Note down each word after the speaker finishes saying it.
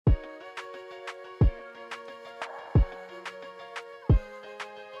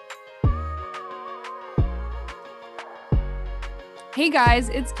Hey guys,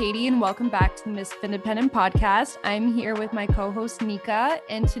 it's Katie and welcome back to the Miss Independent podcast. I'm here with my co-host Nika,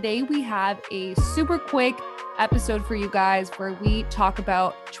 and today we have a super quick episode for you guys where we talk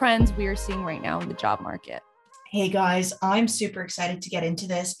about trends we are seeing right now in the job market. Hey guys, I'm super excited to get into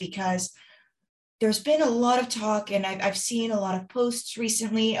this because there's been a lot of talk and I've seen a lot of posts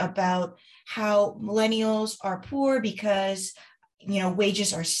recently about how millennials are poor because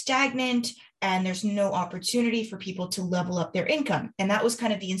wages are stagnant and there's no opportunity for people to level up their income. And that was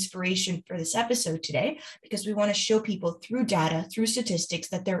kind of the inspiration for this episode today, because we want to show people through data, through statistics,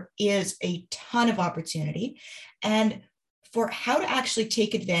 that there is a ton of opportunity and for how to actually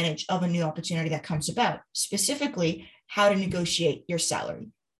take advantage of a new opportunity that comes about, specifically how to negotiate your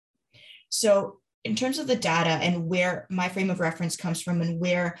salary. So in terms of the data and where my frame of reference comes from and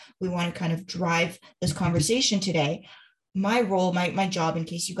where we want to kind of drive this conversation today, my role, my job, in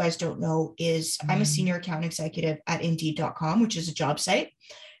case you guys don't know, is I'm a senior account executive at Indeed.com, which is a job site.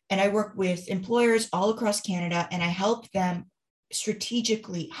 And I work with employers all across Canada, and I help them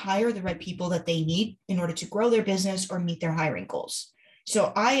strategically hire the right people that they need in order to grow their business or meet their hiring goals.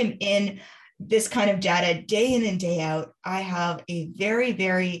 So I am in this kind of data day in and day out. I have a very,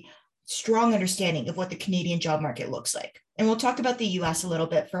 very strong understanding of what the Canadian job market looks like. And we'll talk about the US a little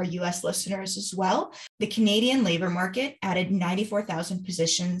bit for our US listeners as well. The Canadian labor market added 94,000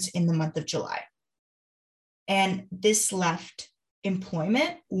 positions in the month of July. And this left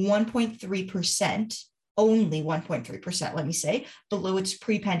employment 1.3%, only 1.3%, let me say, below its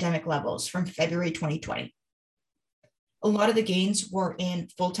pre-pandemic levels from February 2020. A lot of the gains were in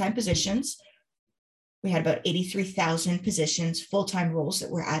full-time positions. We had about 83,000 positions, full-time roles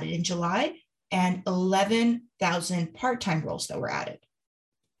that were added in July, and 11,000 part-time roles that were added.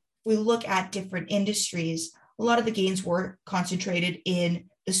 If we look at different industries, a lot of the gains were concentrated in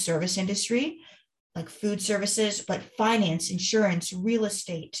the service industry, like food services, but finance, insurance, real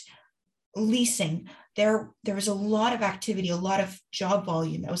estate, leasing. There was a lot of activity, a lot of job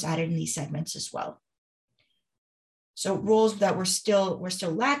volume that was added in these segments as well. So roles that we're still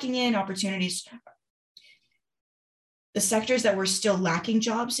lacking in, opportunities. The sectors that we're still lacking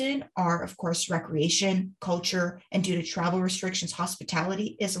jobs in are, of course, recreation, culture, and due to travel restrictions,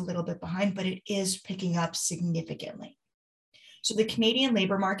 hospitality is a little bit behind, but it is picking up significantly. So the Canadian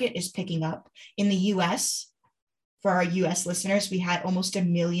labor market is picking up. In the US, for our US listeners, we had almost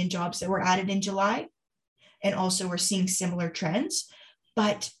 1 million jobs that were added in July. And also we're seeing similar trends.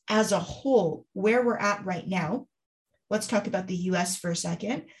 But as a whole, where we're at right now, let's talk about the US for a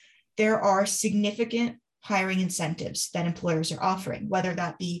second. There are significant hiring incentives that employers are offering, whether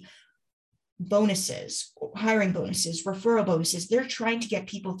that be bonuses, hiring bonuses, referral bonuses. They're trying to get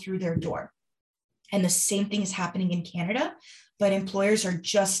people through their door. And the same thing is happening in Canada, but employers are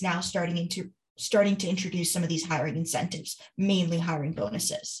just now starting to introduce some of these hiring incentives, mainly hiring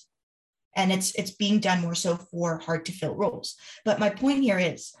bonuses. And it's being done more so for hard to fill roles. But my point here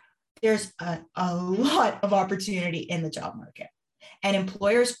is there's a lot of opportunity in the job market, and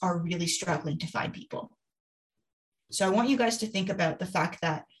employers are really struggling to find people. So I want you guys to think about the fact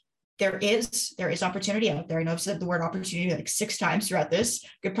that there is opportunity out there. I know I've said the word opportunity like 6 times throughout this.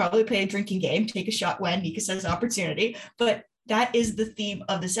 Could probably play a drinking game, take a shot when Nika says opportunity, but that is the theme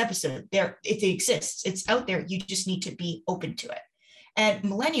of this episode. It exists. It's out there. You just need to be open to it. And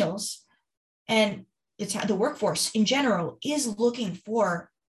millennials and the workforce in general is looking for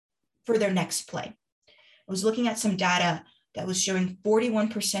their next play. I was looking at some data that was showing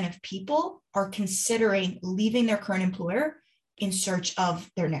 41% of people are considering leaving their current employer in search of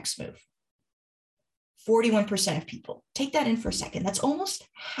their next move. 41% of people. Take that in for a second. That's almost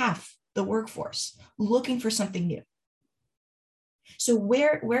half the workforce looking for something new. So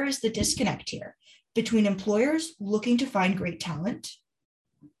where is the disconnect here between employers looking to find great talent,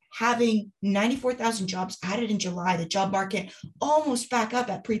 having 94,000 jobs added in July, the job market almost back up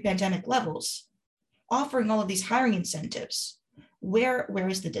at pre-pandemic levels, offering all of these hiring incentives? Where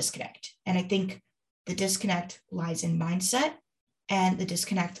is the disconnect? And I think the disconnect lies in mindset, and the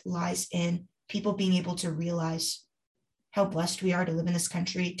disconnect lies in people being able to realize how blessed we are to live in this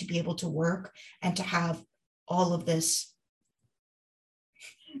country, to be able to work and to have all of this,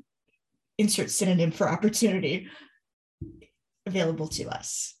 insert synonym for opportunity, available to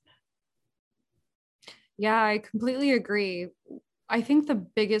us. Yeah, I completely agree. I think the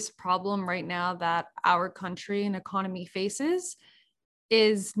biggest problem right now that our country and economy faces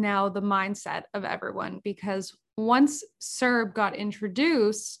is now the mindset of everyone, because once CERB got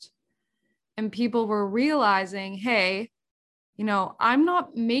introduced and people were realizing, hey, I'm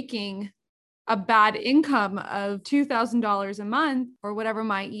not making a bad income of $2,000 a month or whatever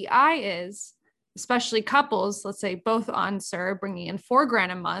my EI is, especially couples, let's say both on SUR bringing in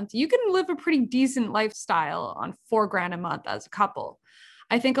 $4,000 a month, you can live a pretty decent lifestyle on $4,000 a month as a couple.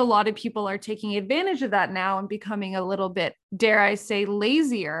 I think a lot of people are taking advantage of that now and becoming a little bit, dare I say,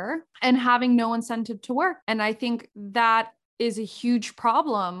 lazier and having no incentive to work. And I think that is a huge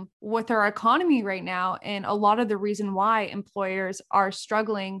problem with our economy right now. And a lot of the reason why employers are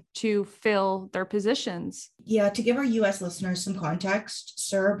struggling to fill their positions. Yeah, to give our US listeners some context,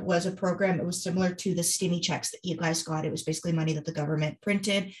 CERB was a program. It was similar to the stimmy checks that you guys got. It was basically money that the government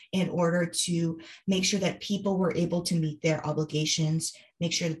printed in order to make sure that people were able to meet their obligations,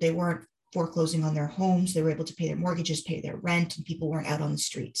 make sure that they weren't foreclosing on their homes, they were able to pay their mortgages, pay their rent, and people weren't out on the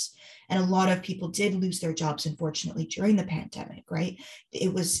streets. And a lot of people did lose their jobs, unfortunately, during the pandemic, right?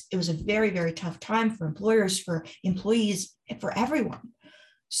 It was a very, very tough time for employers, for employees, for everyone.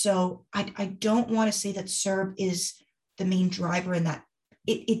 So I don't want to say that CERB is the main driver in that.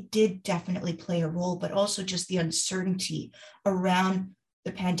 It did definitely play a role, but also just the uncertainty around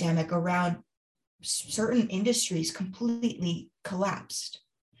the pandemic, around certain industries completely collapsed.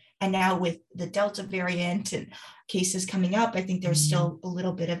 And now with the Delta variant and cases coming up, I think there's still a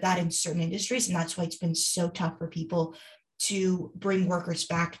little bit of that in certain industries. And that's why it's been so tough for people to bring workers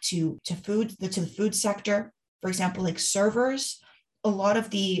back to the food sector. For example, like servers, a lot of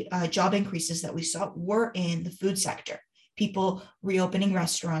the job increases that we saw were in the food sector. People reopening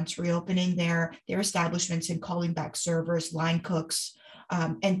restaurants, reopening their establishments and calling back servers, line cooks,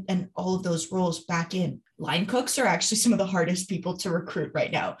 and all of those roles back in. Line cooks are actually some of the hardest people to recruit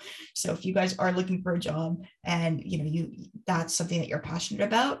right now. So if you guys are looking for a job and that's something that you're passionate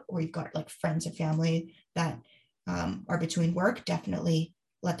about, or you've got like friends and family that are between work, definitely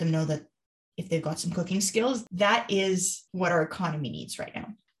let them know that if they've got some cooking skills, that is what our economy needs right now.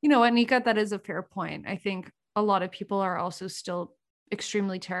 You know what, Nika, that is a fair point. I think a lot of people are also still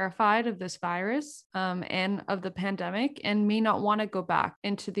extremely terrified of this virus and of the pandemic, and may not want to go back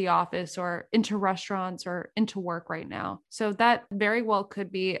into the office or into restaurants or into work right now. So that very well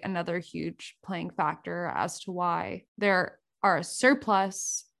could be another huge playing factor as to why there are a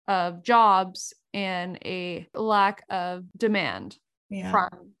surplus of jobs and a lack of demand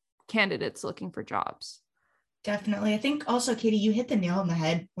from candidates looking for jobs. Definitely. I think also, Katie, you hit the nail on the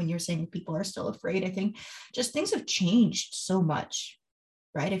head when you're saying people are still afraid. I think just things have changed so much,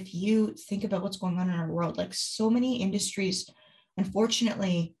 right? If you think about what's going on in our world, like so many industries,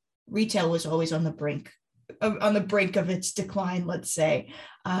 unfortunately, retail was always on the brink of its decline, let's say.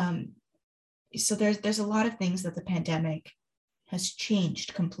 So there's a lot of things that the pandemic has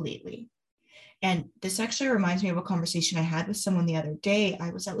changed completely. And this actually reminds me of a conversation I had with someone the other day. I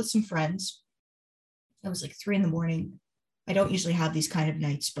was out with some friends. It was like 3 a.m. I don't usually have these kind of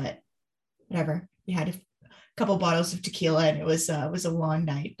nights, but whatever. We had a couple bottles of tequila and it was a long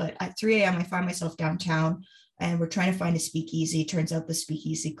night. But at 3 a.m., I find myself downtown and we're trying to find a speakeasy. Turns out the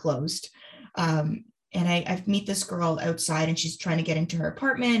speakeasy closed. And I meet this girl outside and she's trying to get into her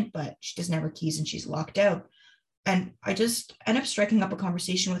apartment, but she doesn't have her keys and she's locked out. And I just end up striking up a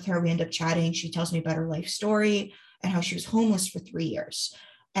conversation with her. We end up chatting. She tells me about her life story and how she was homeless for 3 years.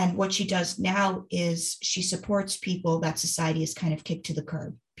 And what she does now is she supports people that society has kind of kicked to the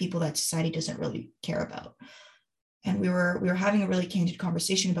curb, people that society doesn't really care about. And we were having a really candid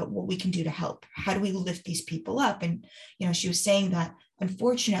conversation about what we can do to help. How do we lift these people up? And she was saying that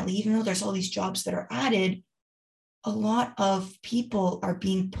unfortunately, even though there's all these jobs that are added, a lot of people are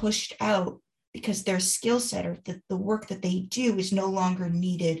being pushed out because their skill set or the work that they do is no longer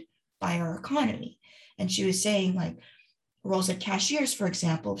needed by our economy. And she was saying, like, roles like cashiers, for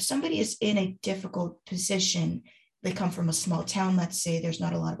example, if somebody is in a difficult position, they come from a small town, let's say, there's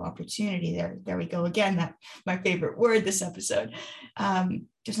not a lot of opportunity there. There we go again, that my favorite word this episode.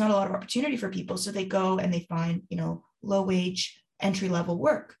 There's not a lot of opportunity for people. So they go and they find, low wage, entry-level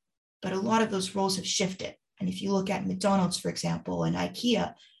work. But a lot of those roles have shifted. And if you look at McDonald's, for example, and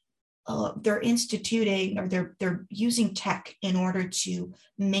IKEA, they're instituting or they're using tech in order to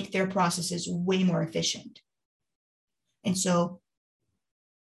make their processes way more efficient. And so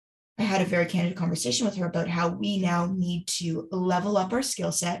I had a very candid conversation with her about how we now need to level up our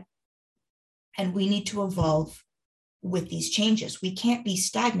skill set and we need to evolve with these changes. We can't be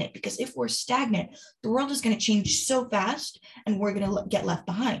stagnant, because if we're stagnant, the world is going to change so fast and we're going to get left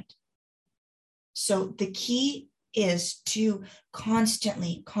behind. So the key is to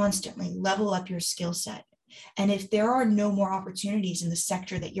constantly level up your skill set. And if there are no more opportunities in the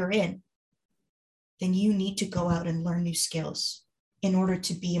sector that you're in, then you need to go out and learn new skills in order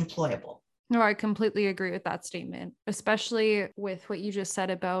to be employable. No, I completely agree with that statement, especially with what you just said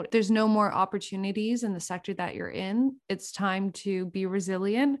about there's no more opportunities in the sector that you're in. It's time to be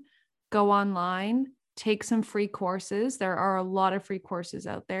resilient go online, take some free courses. There are a lot of free courses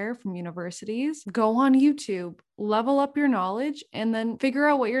out there from universities. Go on YouTube, level up your knowledge, and then figure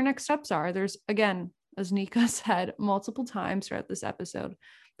out what your next steps are. There's, again, as Nika said multiple times throughout this episode,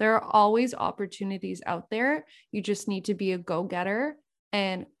 there are always opportunities out there. You just need to be a go-getter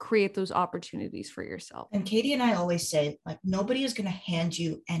and create those opportunities for yourself. And Katie and I always say, like, nobody is going to hand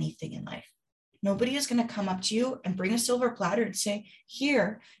you anything in life. Nobody is going to come up to you and bring a silver platter and say,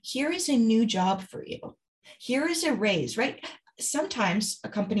 here is a new job for you. Here is a raise, right? Sometimes a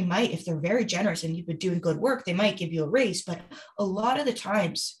company might, if they're very generous and you've been doing good work, they might give you a raise. But a lot of the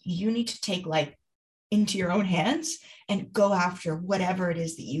times you need to take life into your own hands and go after whatever it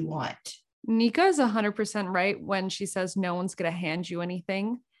is that you want. Nika is 100% right when she says no one's going to hand you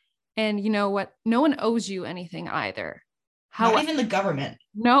anything. And you know what? No one owes you anything either. Not even the government.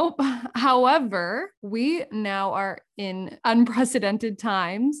 Nope. However, we now are in unprecedented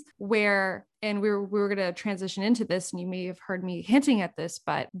times where, and we were going to transition into this, and you may have heard me hinting at this,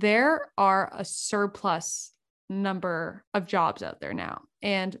 but there are a surplus number of jobs out there now.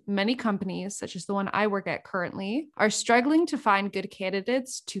 And many companies, such as the one I work at currently, are struggling to find good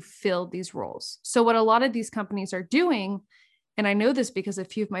candidates to fill these roles. So what a lot of these companies are doing, and I know this because a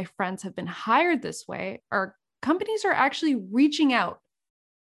few of my friends have been hired this way, are companies are actually reaching out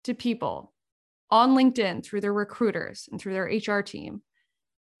to people on LinkedIn through their recruiters and through their HR team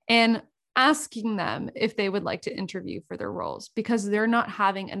and asking them if they would like to interview for their roles because they're not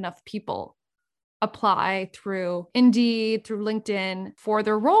having enough people apply through Indeed, through LinkedIn for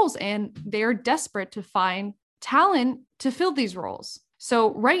their roles, and they're desperate to find talent to fill these roles.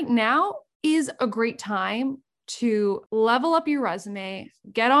 So right now is a great time to level up your resume,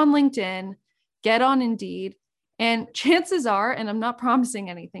 get on LinkedIn, get on Indeed. And chances are, and I'm not promising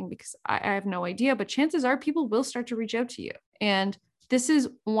anything because I have no idea, but chances are people will start to reach out to you. And this is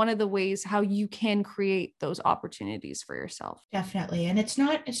one of the ways how you can create those opportunities for yourself. Definitely. And it's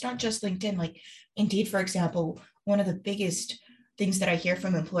not just LinkedIn. Like Indeed, for example, one of the biggest things that I hear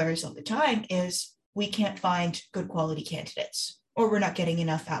from employers all the time is we can't find good quality candidates or we're not getting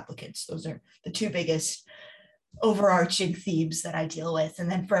enough applicants. Those are the two biggest overarching themes that I deal with. And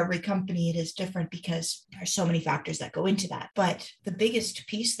then for every company, it is different because there's so many factors that go into that. But the biggest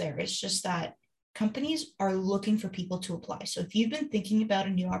piece there is just that companies are looking for people to apply. So if you've been thinking about a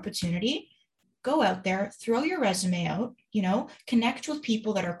new opportunity, go out there, throw your resume out, connect with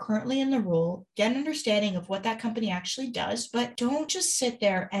people that are currently in the role, get an understanding of what that company actually does, but don't just sit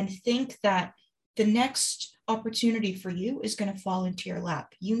there and think that the next opportunity for you is going to fall into your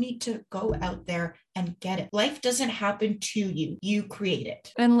lap. You need to go out there and get it. Life doesn't happen to you. You create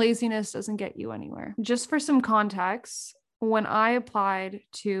it. And laziness doesn't get you anywhere. Just for some context, when I applied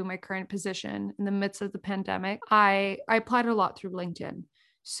to my current position in the midst of the pandemic, I applied a lot through LinkedIn.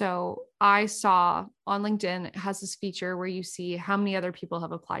 So I saw on LinkedIn, it has this feature where you see how many other people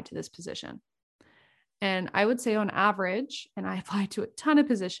have applied to this position. And I would say on average, and I applied to a ton of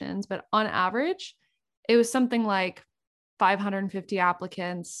positions, but on average, it was something like 550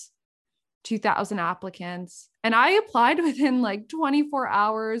 applicants, 2,000 applicants. And I applied within like 24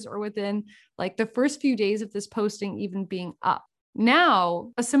 hours or within like the first few days of this posting even being up.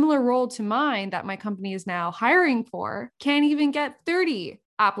 Now, a similar role to mine that my company is now hiring for can't even get 30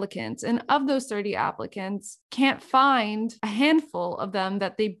 applicants. And of those 30 applicants, can't find a handful of them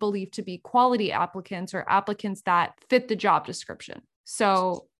that they believe to be quality applicants or applicants that fit the job description.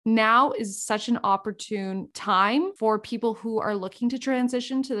 So now is such an opportune time for people who are looking to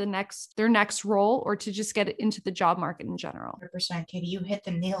transition to their next role or to just get into the job market in general. 100%, Katie, you hit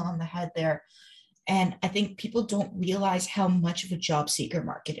the nail on the head there. And I think people don't realize how much of a job seeker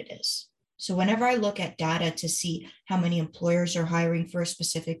market it is. So whenever I look at data to see how many employers are hiring for a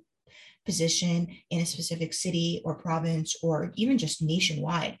specific position in a specific city or province, or even just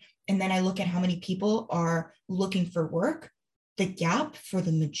nationwide, and then I look at how many people are looking for work, the gap for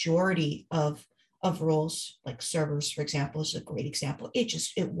the majority of roles, like servers, for example, is a great example. It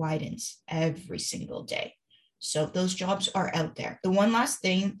widens every single day. So those jobs are out there. The one last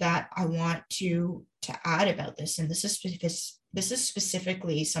thing that I want to add about this, and this is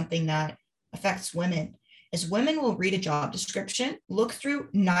specifically something that affects women, is women will read a job description, look through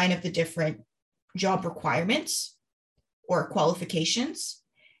 9 of the different job requirements or qualifications,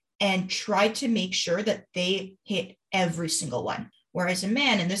 and try to make sure that they hit every single one. Whereas a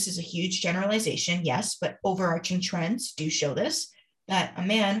man, and this is a huge generalization, yes, but overarching trends do show this, that a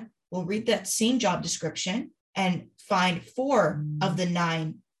man will read that same job description and find 4 of the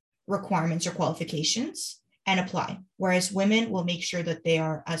 9 requirements or qualifications and apply. Whereas women will make sure that they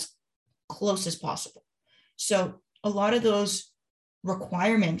are as close as possible. So a lot of those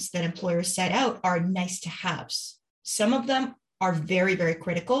requirements that employers set out are nice to haves. Some of them are very, very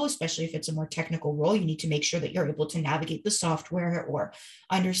critical, especially if it's a more technical role. You need to make sure that you're able to navigate the software or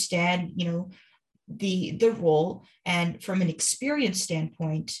understand, the role. And from an experience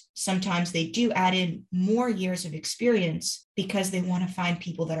standpoint, sometimes they do add in more years of experience because they want to find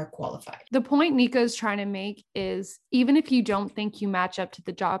people that are qualified. The point Nico's trying to make is, even if you don't think you match up to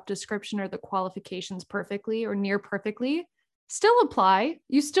the job description or the qualifications perfectly or near perfectly, still apply.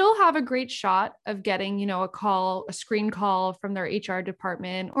 You still have a great shot of getting, a screen call from their HR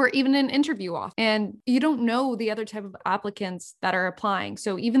department, or even an interview off. And you don't know the other type of applicants that are applying.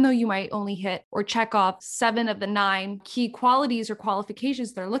 So even though you might only hit or check off 7 of the 9 key qualities or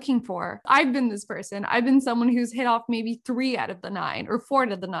qualifications they're looking for, I've been this person. I've been someone who's hit off maybe 3 out of the 9 or 4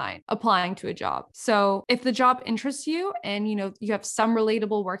 out of the 9 applying to a job. So if the job interests you and, you have some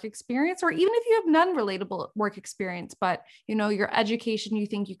relatable work experience, or even if you have none relatable work experience, but, your education you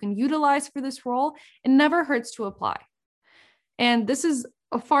think you can utilize for this role, it never hurts to apply. And this is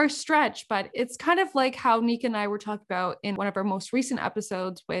a far stretch, but it's kind of like how Nika and I were talking about in one of our most recent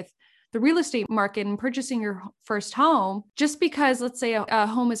episodes with the real estate market and purchasing your first home. Just because, let's say, a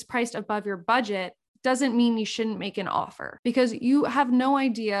home is priced above your budget doesn't mean you shouldn't make an offer, because you have no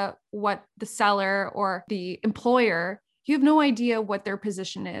idea what the seller or the employer, you have no idea what their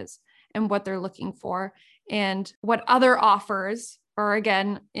position is and what they're looking for and what other offers, or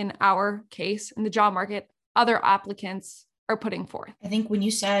again, in our case, in the job market, other applicants are putting forth. I think when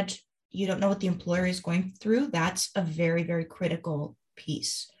you said you don't know what the employer is going through, that's a very, very critical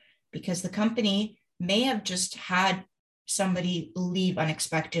piece, because the company may have just had somebody leave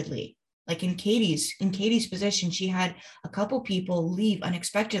unexpectedly. Like in Katie's position, she had a couple people leave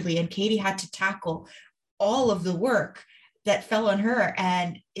unexpectedly, and Katie had to tackle all of the work that fell on her.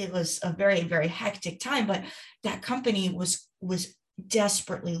 And it was a very, very hectic time, but that company was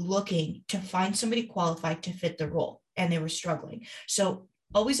desperately looking to find somebody qualified to fit the role, and they were struggling. So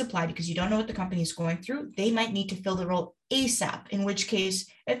always apply, because you don't know what the company is going through. They might need to fill the role ASAP, in which case,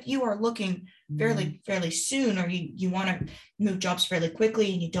 if you are looking fairly soon, or you want to move jobs fairly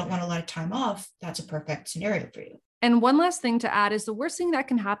quickly and you don't want a lot of time off, that's a perfect scenario for you. And one last thing to add is, the worst thing that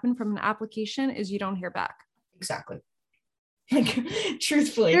can happen from an application is you don't hear back. Exactly. Like,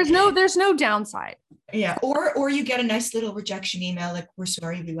 truthfully, there's no downside. Yeah. Or you get a nice little rejection email, like, we're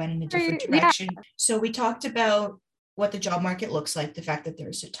sorry, we went in a different direction. Yeah. So we talked about what the job market looks like, the fact that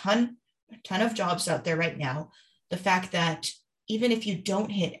there's a ton of jobs out there right now, the fact that even if you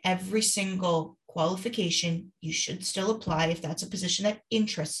don't hit every single qualification, you should still apply if that's a position that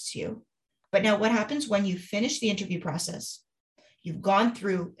interests you. But now what happens when you finish the interview process? You've gone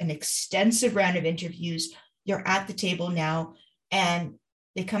through an extensive round of interviews, you're at the table now, and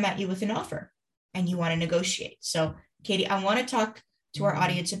they come at you with an offer and you want to negotiate. So Katie, I want to talk to our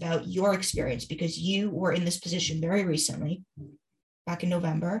audience about your experience, because you were in this position very recently, back in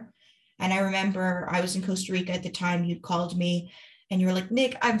November. And I remember I was in Costa Rica at the time. You called me and you were like,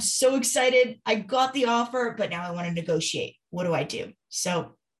 Nick, I'm so excited. I got the offer, but now I want to negotiate. What do I do?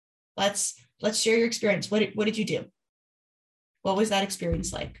 So let's share your experience. What did you do? What was that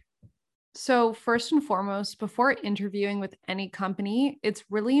experience like? So first and foremost, before interviewing with any company, it's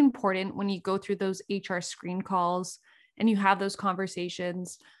really important when you go through those HR screen calls and you have those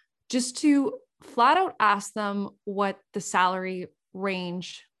conversations, just to flat out ask them what the salary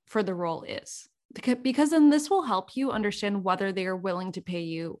range for the role is. Because then this will help you understand whether they are willing to pay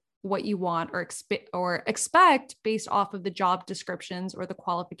you what you want or expect based off of the job descriptions or the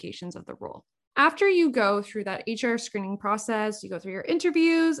qualifications of the role. After you go through that HR screening process, you go through your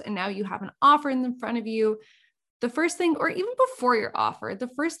interviews, and now you have an offer in front of you. The first thing, or even before your offer, the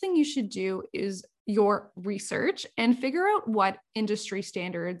first thing you should do is your research and figure out what industry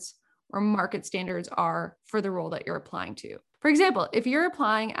standards or market standards are for the role that you're applying to. For example, if you're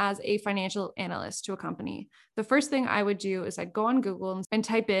applying as a financial analyst to a company, the first thing I would do is I'd go on Google and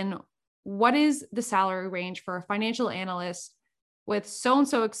type in, what is the salary range for a financial analyst with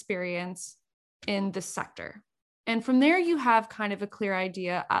so-and-so experience in this sector? And from there, you have kind of a clear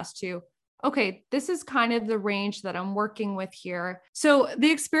idea as to, okay, this is kind of the range that I'm working with here. So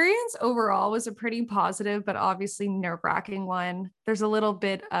the experience overall was a pretty positive, but obviously nerve-wracking one. There's a little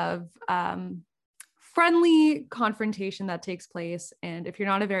bit of friendly confrontation that takes place. And if you're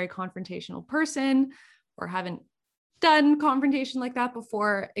not a very confrontational person or haven't done confrontation like that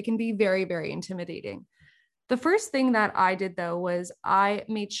before, it can be very, very intimidating. The first thing that I did, though, was I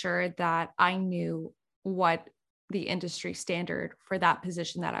made sure that I knew what the industry standard for that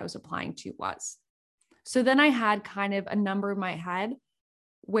position that I was applying to was. So then I had kind of a number in my head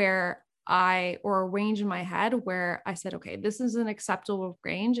where or a range in my head where I said, okay, this is an acceptable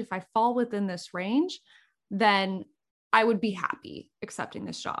range. If I fall within this range, then I would be happy accepting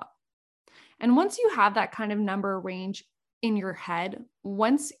this job. And once you have that kind of number range in your head,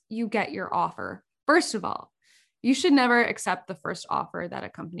 once you get your offer, first of all, you should never accept the first offer that a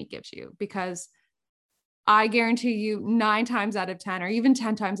company gives you, because I guarantee you 9 times out of 10, or even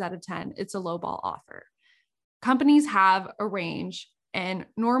 10 times out of 10, it's a lowball offer. Companies have a range, and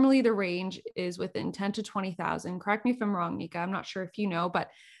normally the range is within 10 to 20,000. Correct me if I'm wrong, Nika. I'm not sure if you know, but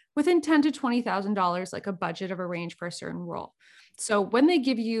within 10 to $20,000, like a budget of a range for a certain role. So when they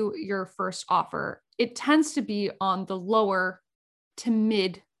give you your first offer, it tends to be on the lower to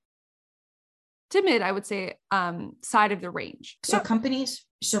mid, I would say, side of the range. So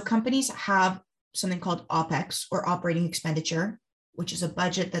companies have something called OPEX, or operating expenditure, which is a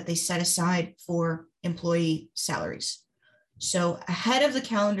budget that they set aside for employee salaries. So ahead of the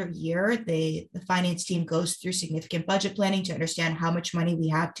calendar year, the finance team goes through significant budget planning to understand how much money we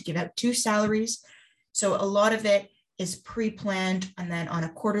have to give out to salaries. So a lot of it is pre-planned, and then on a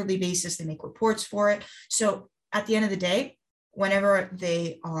quarterly basis, they make reports for it. So at the end of the day, whenever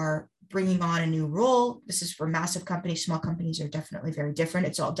they are bringing on a new role, this is for massive companies. Small companies are definitely very different.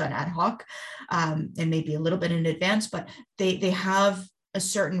 It's all done ad hoc, and maybe a little bit in advance, but they have a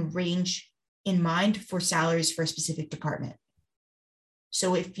certain range in mind for salaries for a specific department.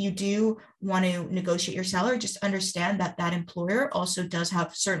 So if you do want to negotiate your salary, just understand that that employer also does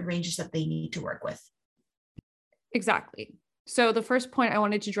have certain ranges that they need to work with. Exactly. So the first point I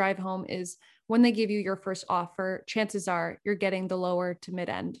wanted to drive home is when they give you your first offer, chances are you're getting the lower to mid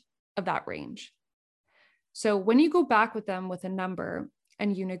end of that range. So when you go back with them with a number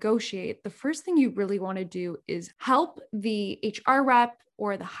and you negotiate, the first thing you really want to do is help the HR rep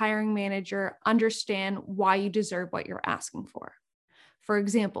or the hiring manager understand why you deserve what you're asking for. For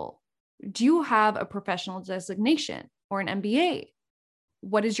example, do you have a professional designation or an MBA?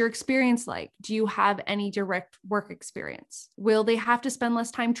 What is your experience like? Do you have any direct work experience? Will they have to spend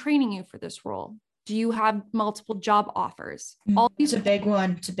less time training you for this role? Do you have multiple job offers? It's a big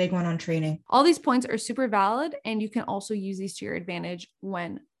one. It's a big one on training. All these points are super valid, and you can also use these to your advantage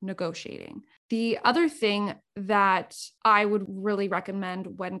when negotiating. The other thing that I would really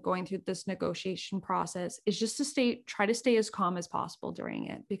recommend when going through this negotiation process is just to try to stay as calm as possible during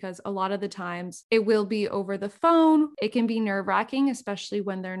it, because a lot of the times it will be over the phone. It can be nerve-wracking, especially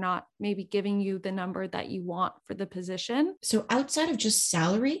when they're not maybe giving you the number that you want for the position. So outside of just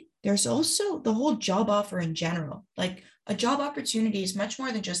salary, there's also the whole job offer in general. Like, a job opportunity is much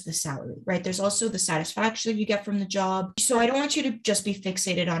more than just the salary, right? There's also the satisfaction you get from the job. So I don't want you to just be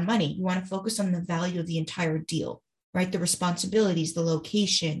fixated on money. You want to focus on the value of the entire deal, right? The responsibilities, the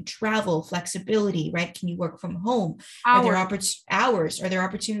location, travel, flexibility, right? Can you work from home? Are there hours? Are there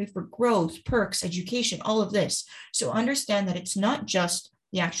opportunity for growth, perks, education, all of this? So understand that it's not just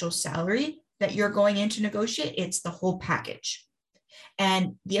the actual salary that you're going in to negotiate, it's the whole package.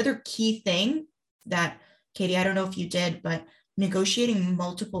 And the other key thing that, Katie, I don't know if you did, but negotiating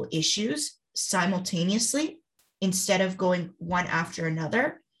multiple issues simultaneously instead of going one after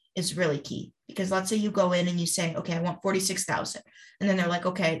another is really key. Because let's say you go in and you say, okay, I want 46,000. And then they're like,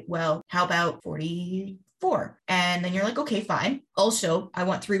 okay, well, how about 44? And then you're like, okay, fine. Also, I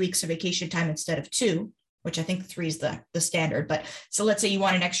want 3 weeks of vacation time instead of 2, which I think 3 is the standard. But so let's say you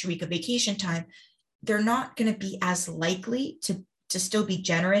want an extra week of vacation time. They're not going to be as likely to still be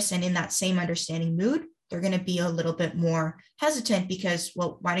generous and in that same understanding mood. They're going to be a little bit more hesitant because,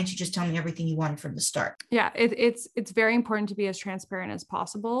 well, why didn't you just tell me everything you wanted from the start? Yeah, it's very important to be as transparent as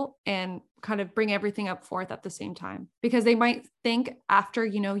possible and kind of bring everything up forth at the same time, because they might think after,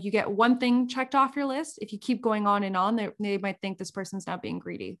 you get one thing checked off your list, if you keep going on and on, they might think this person's not being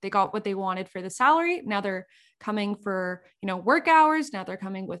greedy. They got what they wanted for the salary. Now they're coming for, work hours. Now they're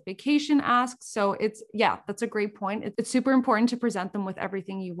coming with vacation asks. So that's a great point. It's super important to present them with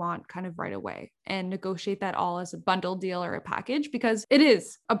everything you want kind of right away and negotiate that all as a bundle deal or a package, because it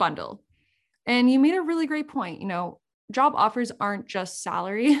is a bundle. And you made a really great point. Job offers aren't just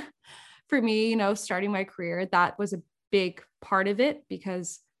salary. For me, starting my career, that was a big part of it,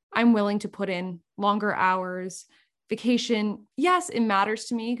 because I'm willing to put in longer hours. Vacation, yes, it matters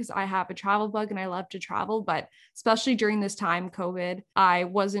to me because I have a travel bug and I love to travel, but especially during this time, COVID, I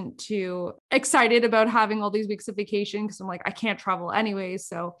wasn't too excited about having all these weeks of vacation because I'm like, I can't travel anyways.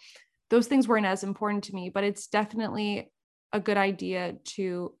 So those things weren't as important to me, but it's definitely a good idea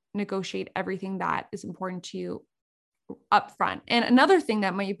to negotiate everything that is important to you up front. And another thing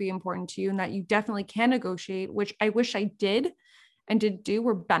that might be important to you and that you definitely can negotiate, which I wish I did and did do,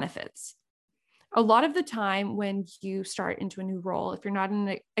 were benefits. A lot of the time when you start into a new role, if you're not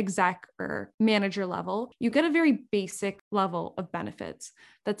an exec or manager level, you get a very basic level of benefits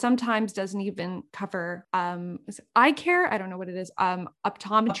that sometimes doesn't even cover eye care. I don't know what it is, optometry.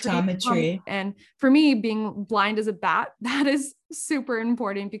 Optometry. And for me, being blind as a bat, that is super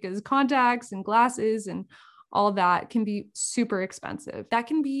important because contacts and glasses and all of that can be super expensive. That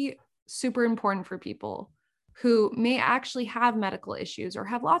can be super important for people who may actually have medical issues or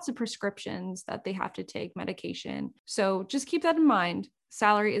have lots of prescriptions that they have to take medication. So just keep that in mind.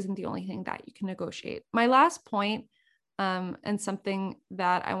 Salary isn't the only thing that you can negotiate. My last point, and something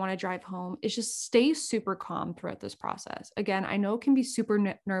that I want to drive home, is just stay super calm throughout this process. Again, I know it can be super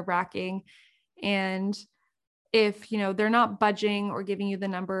nerve-wracking. And if, they're not budging or giving you the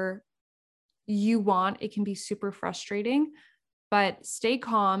number you want, it can be super frustrating. But stay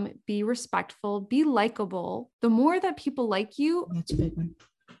calm, be respectful, be likable. The more that people like you, that's a big one,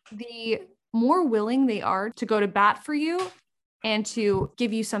 the more willing they are to go to bat for you and to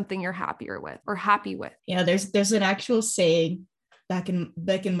give you something you're happier with or happy with. Yeah, there's an actual saying back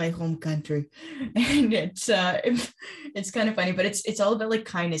in my home country, and it's kind of funny, but it's all about like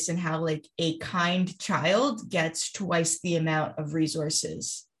kindness and how like a kind child gets twice the amount of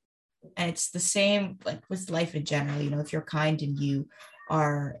resources. And it's the same like with life in general. If you're kind and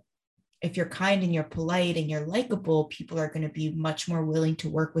you're polite and you're likable, people are going to be much more willing to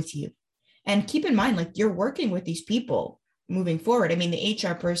work with you. And keep in mind, like, you're working with these people moving forward. I mean, the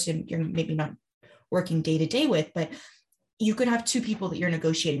HR person, you're maybe not working day to day with, but you could have two people that you're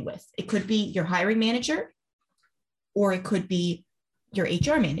negotiating with. It could be your hiring manager, or it could be your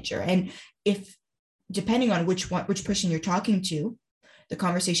HR manager. And if, depending on which person you're talking to, the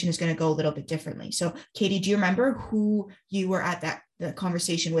conversation is going to go a little bit differently. So Katie, do you remember who you were at the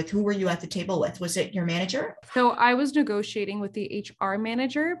conversation with? Who were you at the table with? Was it your manager? So I was negotiating with the HR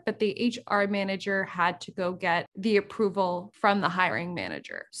manager, but the HR manager had to go get the approval from the hiring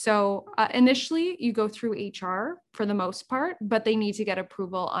manager. So initially you go through HR for the most part, but they need to get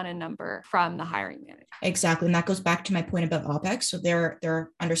approval on a number from the hiring manager. Exactly. And that goes back to my point about OPEX. So they're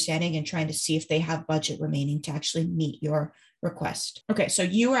understanding and trying to see if they have budget remaining to actually meet your request. Okay. So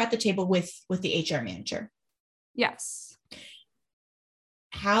you were at the table with the HR manager. Yes.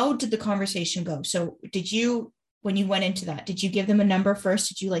 How did the conversation go? So when you went into that, did you give them a number first?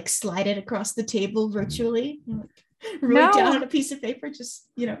 Did you like slide it across the table virtually? Write it down on a piece of paper?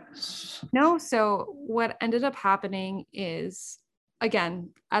 No. So what ended up happening is,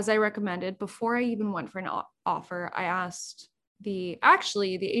 again, as I recommended, before I even went for an offer, I asked the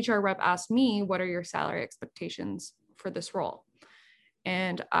HR rep asked me, what are your salary expectations for this role?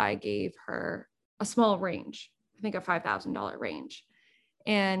 And I gave her a small range, I think a $5,000 range.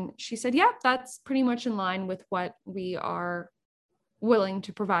 And she said, yeah, that's pretty much in line with what we are willing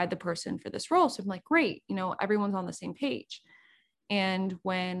to provide the person for this role. So I'm like, great, everyone's on the same page. And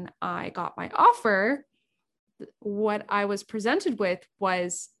when I got my offer, what I was presented with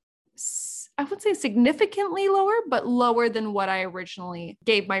was, I would say, significantly lower, but lower than what I originally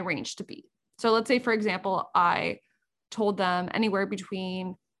gave my range to be. So let's say, for example, I told them anywhere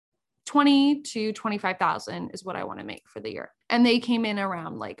between 20 to 25,000 is what I want to make for the year. And they came in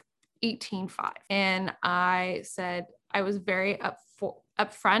around like 18.5. And I said, I was very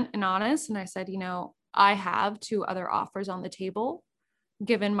upfront and honest. And I said, I have 2 other offers on the table.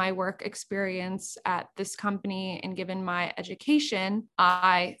 Given my work experience at this company and given my education,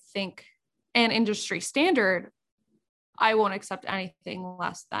 I think an industry standard, I won't accept anything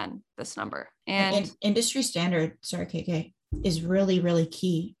less than this number. And industry standard, sorry, KK, is really, really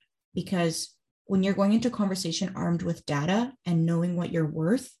key, because when you're going into conversation armed with data and knowing what you're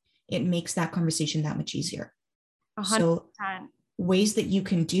worth, it makes that conversation that much easier. 100%. So ways that you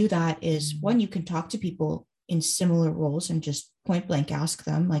can do that is, one, you can talk to people in similar roles and just point blank ask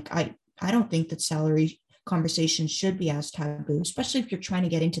them, like, I don't think that salary conversations should be as taboo, especially if you're trying to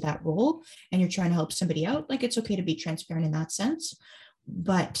get into that role and you're trying to help somebody out. Like, it's okay to be transparent in that sense.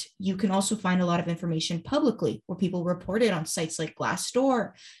 But you can also find a lot of information publicly where people report it on sites like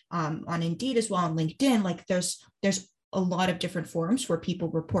Glassdoor, on Indeed as well, on LinkedIn. Like, there's a lot of different forums where people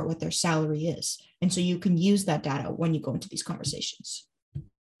report what their salary is. And so you can use that data when you go into these conversations.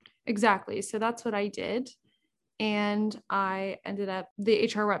 Exactly. So that's what I did. And I ended up,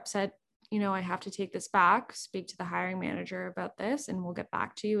 the HR rep said, I have to take this back, speak to the hiring manager about this, and we'll get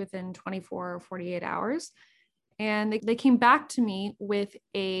back to you within 24 or 48 hours. And they came back to me with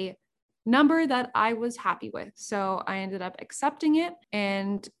a number that I was happy with. So I ended up accepting it.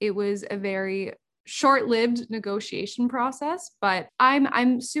 And it was a very short-lived negotiation process, but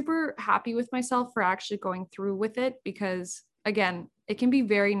I'm super happy with myself for actually going through with it, because again, it can be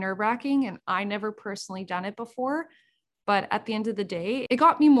very nerve-wracking, and I never personally done it before. But at the end of the day, it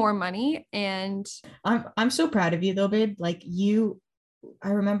got me more money. And I'm so proud of you though, babe. Like you, I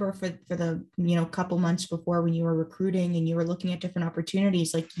remember for the couple months before when you were recruiting and you were looking at different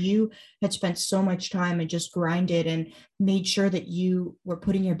opportunities, like you had spent so much time and just grinded and made sure that you were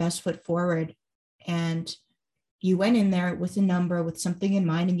putting your best foot forward. And you went in there with a number, with something in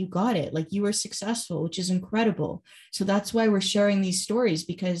mind, and you got it. Like you were successful, which is incredible. So that's why we're sharing these stories,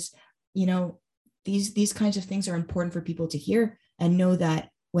 because you know these kinds of things are important for people to hear and know that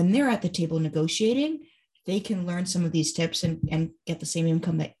when they're at the table negotiating, they can learn some of these tips and get the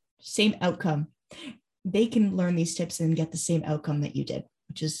same outcome. They can learn these tips and get the same outcome that you did,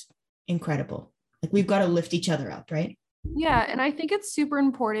 which is incredible. Like we've got to lift each other up, right? yeah, and I think it's super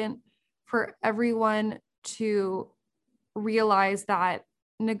important for everyone to realize that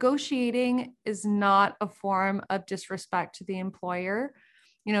negotiating is not a form of disrespect to the employer.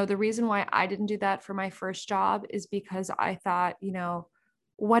 The reason why I didn't do that for my first job is because I thought,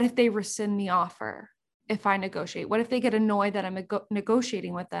 what if they rescind the offer if I negotiate? What if they get annoyed that I'm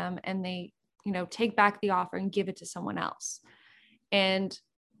negotiating with them and they, take back the offer and give it to someone else? And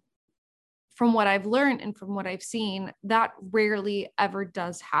from what I've learned and from what I've seen, that rarely ever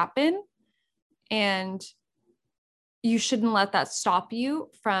does happen. And you shouldn't let that stop you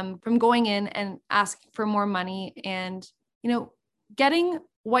from going in and asking for more money and, getting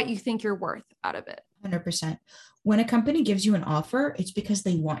what you think you're worth out of it. 100%. When a company gives you an offer, it's because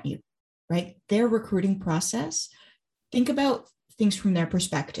they want you, right? Their recruiting process, think about things from their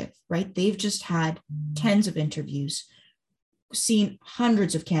perspective, right? They've just had tens of interviews, seen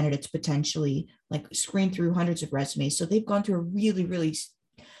hundreds of candidates potentially, like screened through hundreds of resumes. So they've gone through a really, really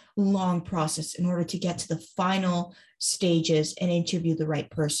long process in order to get to the final stages and interview the right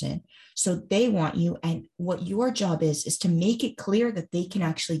person. So they want you, and what your job is to make it clear that they can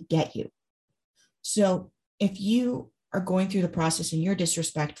actually get you. So if you are going through the process and you're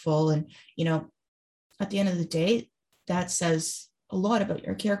disrespectful and, at the end of the day, that says a lot about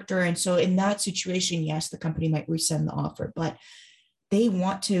your character. And so in that situation, yes, the company might resend the offer, but they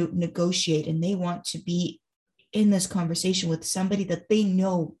want to negotiate and they want to be in this conversation with somebody that they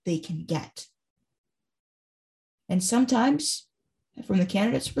know they can get. And sometimes, from the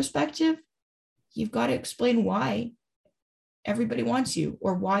candidate's perspective, you've got to explain why everybody wants you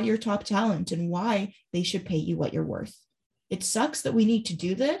or why you're top talent and why they should pay you what you're worth. It sucks that we need to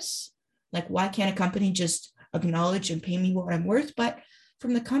do this. Like, why can't a company just acknowledge and pay me what I'm worth? But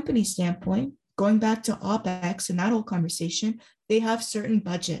from the company standpoint, going back to OpEx and that whole conversation, they have certain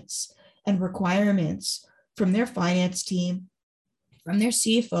budgets and requirements from their finance team, from their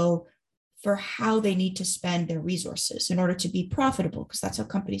CFO, for how they need to spend their resources in order to be profitable, because that's how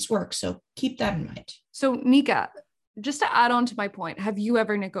companies work. So keep that in mind. So Nika, just to add on to my point, have you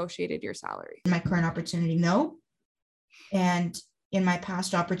ever negotiated your salary? In my current opportunity, no. And in my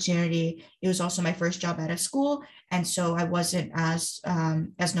past opportunity, it was also my first job out of school. And so I wasn't as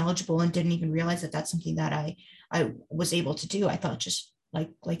knowledgeable and didn't even realize that that's something that I was able to do. I thought, just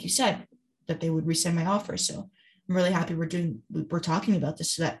like you said, that they would resend my offer. So I'm really happy we're talking about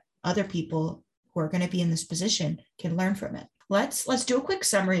this so that other people who are going to be in this position can learn from it. Let's do a quick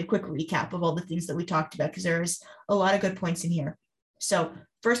summary, a quick recap of all the things that we talked about, because there's a lot of good points in here. So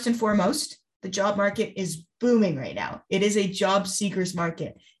first and foremost, the job market is booming right now. It is a job seeker's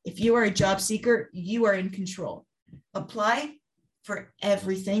market. If you are a job seeker, you are in control. Apply for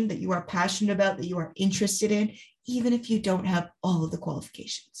everything that you are passionate about, that you are interested in, even if you don't have all of the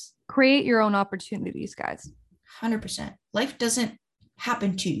qualifications. Create your own opportunities, guys. 100%. Life doesn't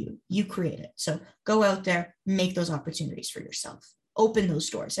happen to you. You create it. So go out there, make those opportunities for yourself. Open those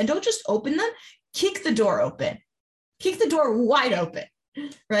doors. And don't just open them, kick the door open. Kick the door wide open,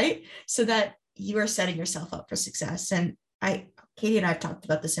 right? So that you are setting yourself up for success. And Katie and I have talked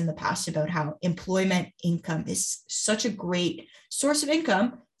about this in the past, about how employment income is such a great source of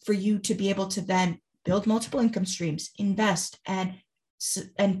income for you to be able to then build multiple income streams, invest, and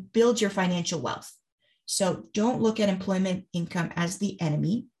build your financial wealth. So don't look at employment income as the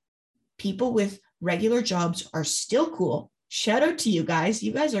enemy. People with regular jobs are still cool. Shout out to you guys.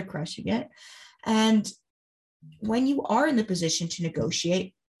 You guys are crushing it. And when you are in the position to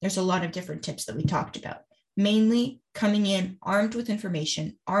negotiate, there's a lot of different tips that we talked about, mainly coming in armed with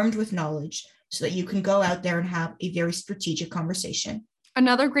information, armed with knowledge, so that you can go out there and have a very strategic conversation.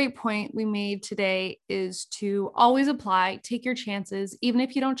 Another great point we made today is to always apply, take your chances. Even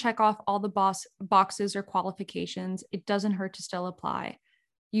if you don't check off all the boxes or qualifications, it doesn't hurt to still apply.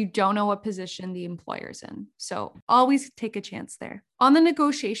 You don't know what position the employer's in. So always take a chance there. On the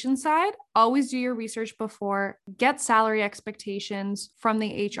negotiation side, always do your research before, get salary expectations from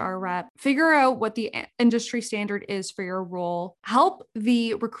the HR rep, figure out what the industry standard is for your role, help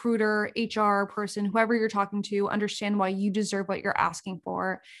the recruiter, HR person, whoever you're talking to, understand why you deserve what you're asking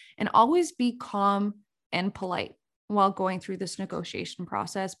for, and always be calm and polite while going through this negotiation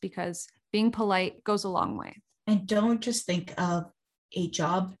process, because being polite goes a long way. And don't just think of a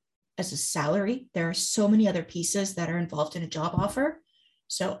job as a salary. There are so many other pieces that are involved in a job offer.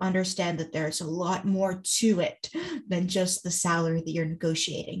 So understand that there's a lot more to it than just the salary that you're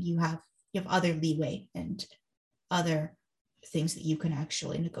negotiating. You have other leeway and other things that you can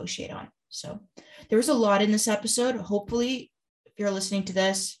actually negotiate on. So there was a lot in this episode. Hopefully, if you're listening to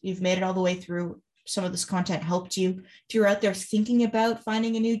this, you've made it all the way through. Some of this content helped you. If you're out there thinking about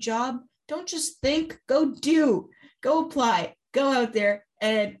finding a new job, don't just think, go do, go apply. Go out there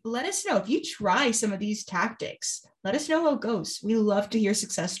and let us know if you try some of these tactics. Let us know how it goes. We love to hear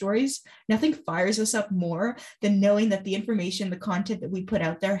success stories. Nothing fires us up more than knowing that the information, the content that we put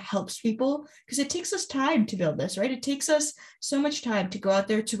out there helps people, because it takes us time to build this, right? It takes us so much time to go out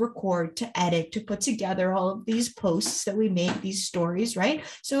there, to record, to edit, to put together all of these posts that we make, these stories, right?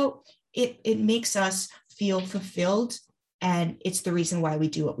 So it makes us feel fulfilled, and it's the reason why we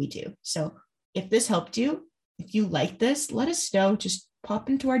do what we do. So if this helped you, if you like this, let us know. Just pop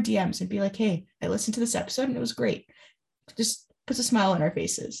into our DMs and be like, hey, I listened to this episode and it was great. Just puts a smile on our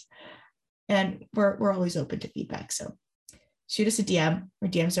faces. And we're always open to feedback. So shoot us a DM. Our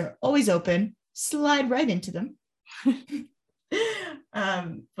DMs are always open. Slide right into them.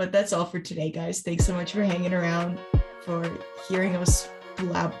 But that's all for today, guys. Thanks so much for hanging around, for hearing us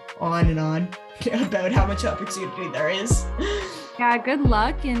blab on and on about how much opportunity there is. Yeah, good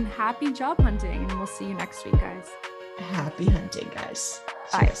luck and happy job hunting. And we'll see you next week, guys. Happy hunting, guys.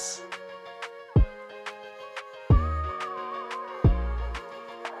 Bye. Cheers.